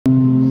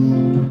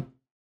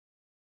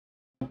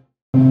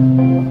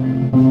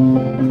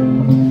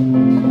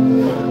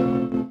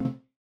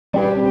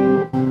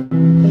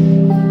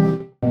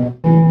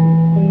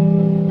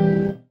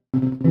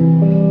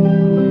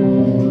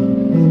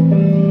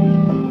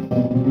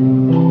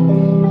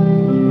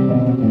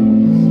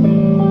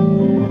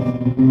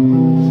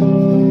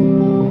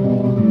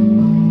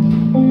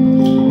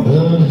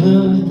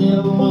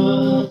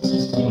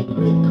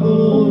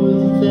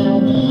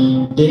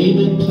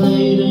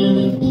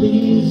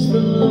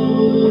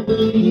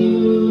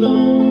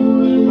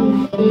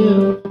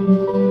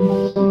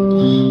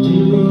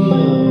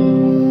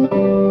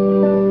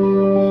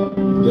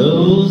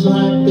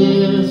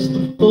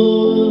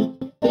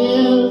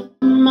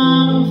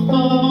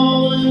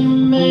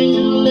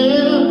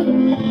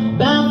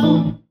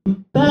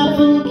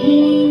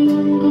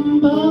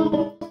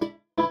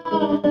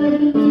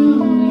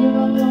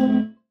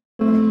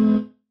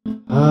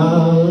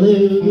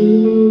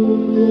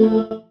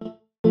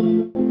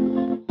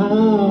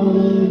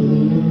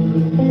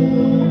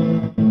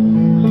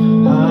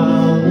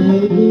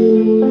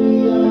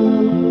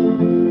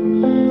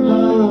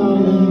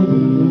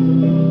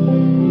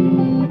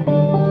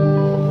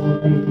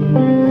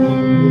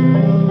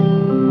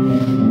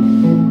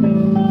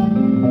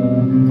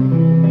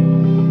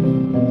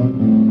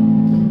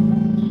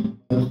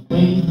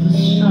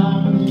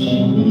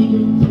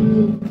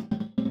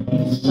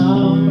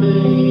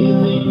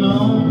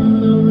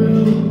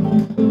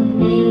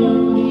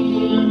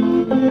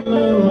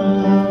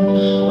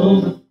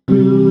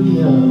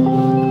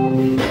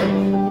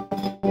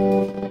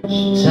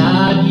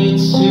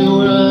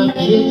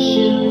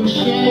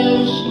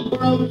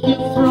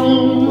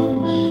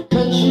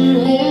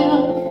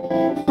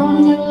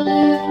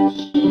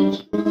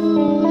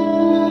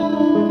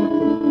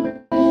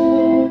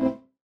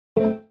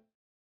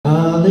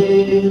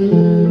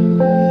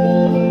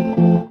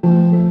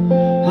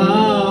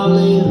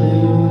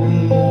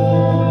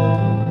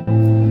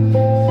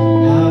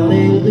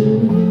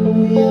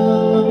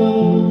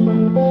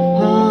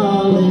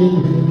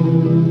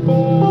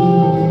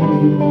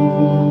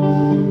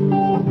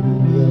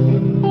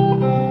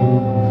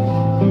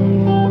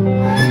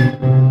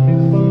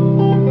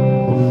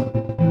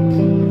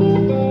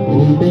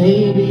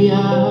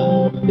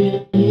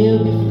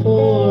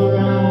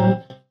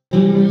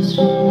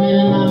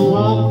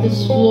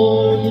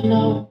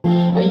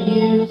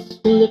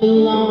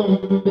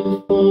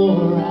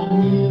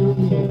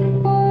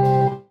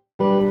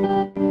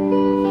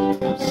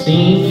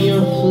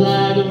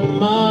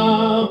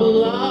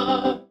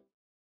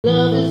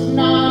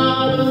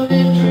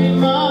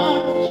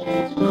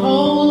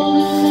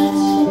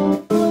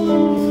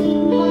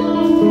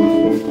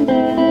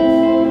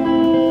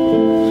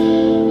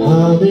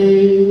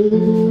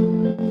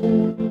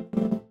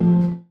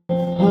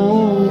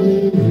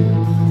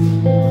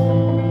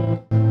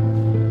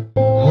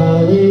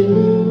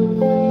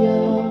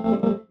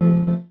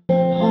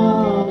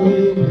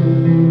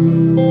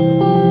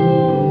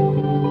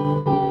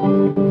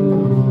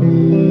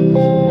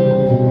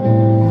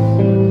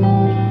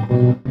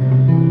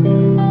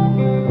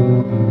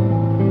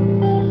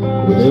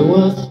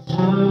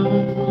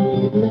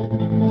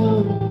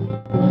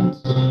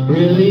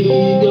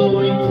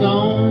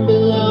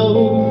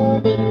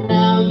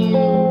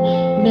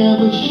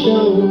never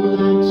show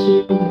that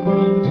to do.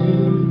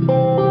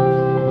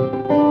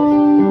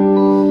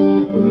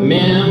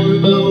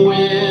 Remember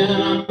when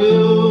I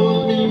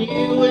moved and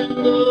you and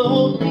the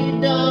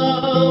holy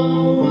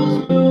dove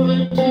was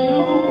moving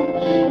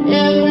too.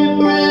 Every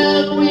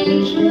breath we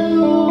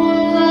drew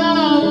was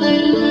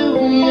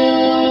hallelujah,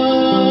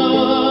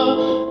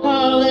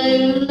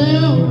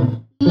 hallelujah,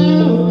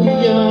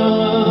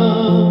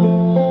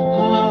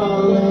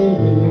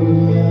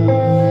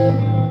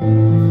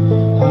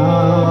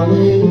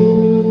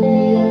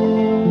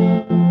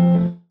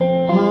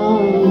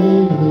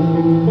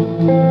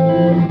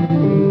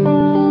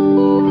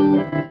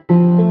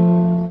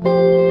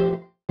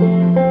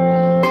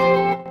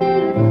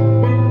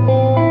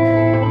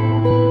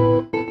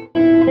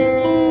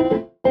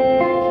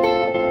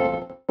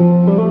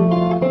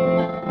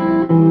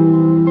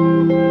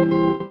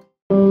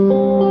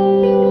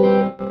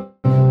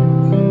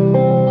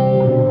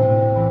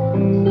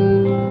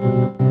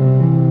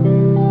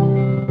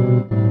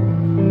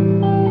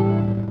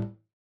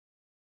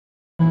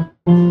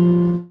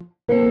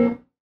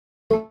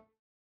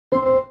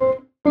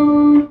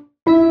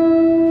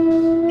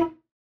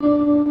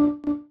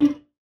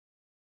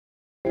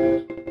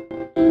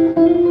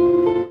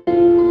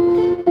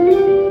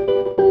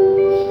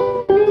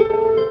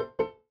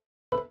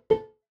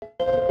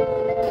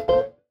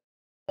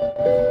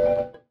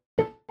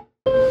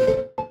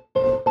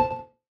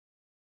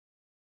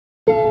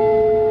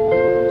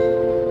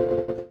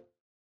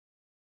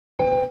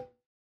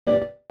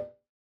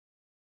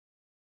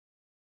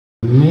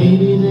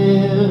 maybe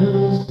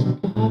there's a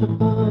God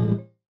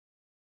above.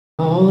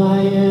 All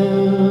I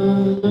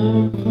ever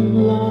learned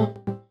from love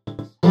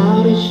is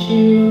how to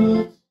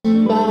shoot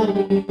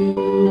somebody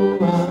who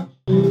outshoots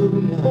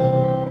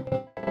you.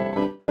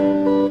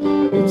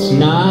 It's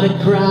not a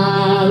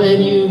cry that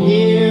you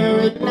hear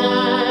at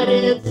night.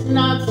 It's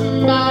not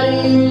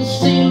somebody who's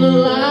seen the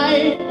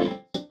light.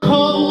 It's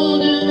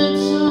cold and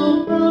it's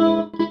so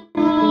broken.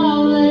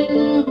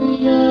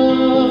 Hallelujah,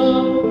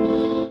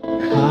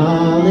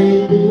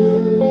 hallelujah,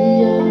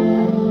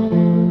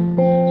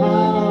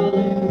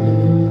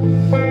 hallelujah,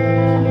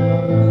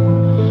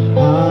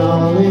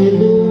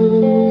 hallelujah,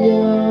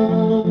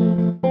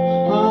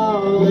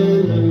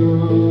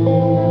 hallelujah,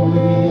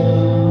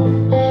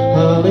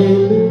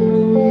 hallelujah,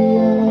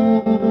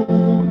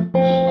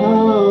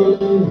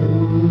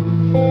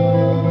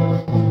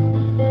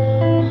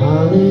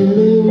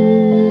 hallelujah.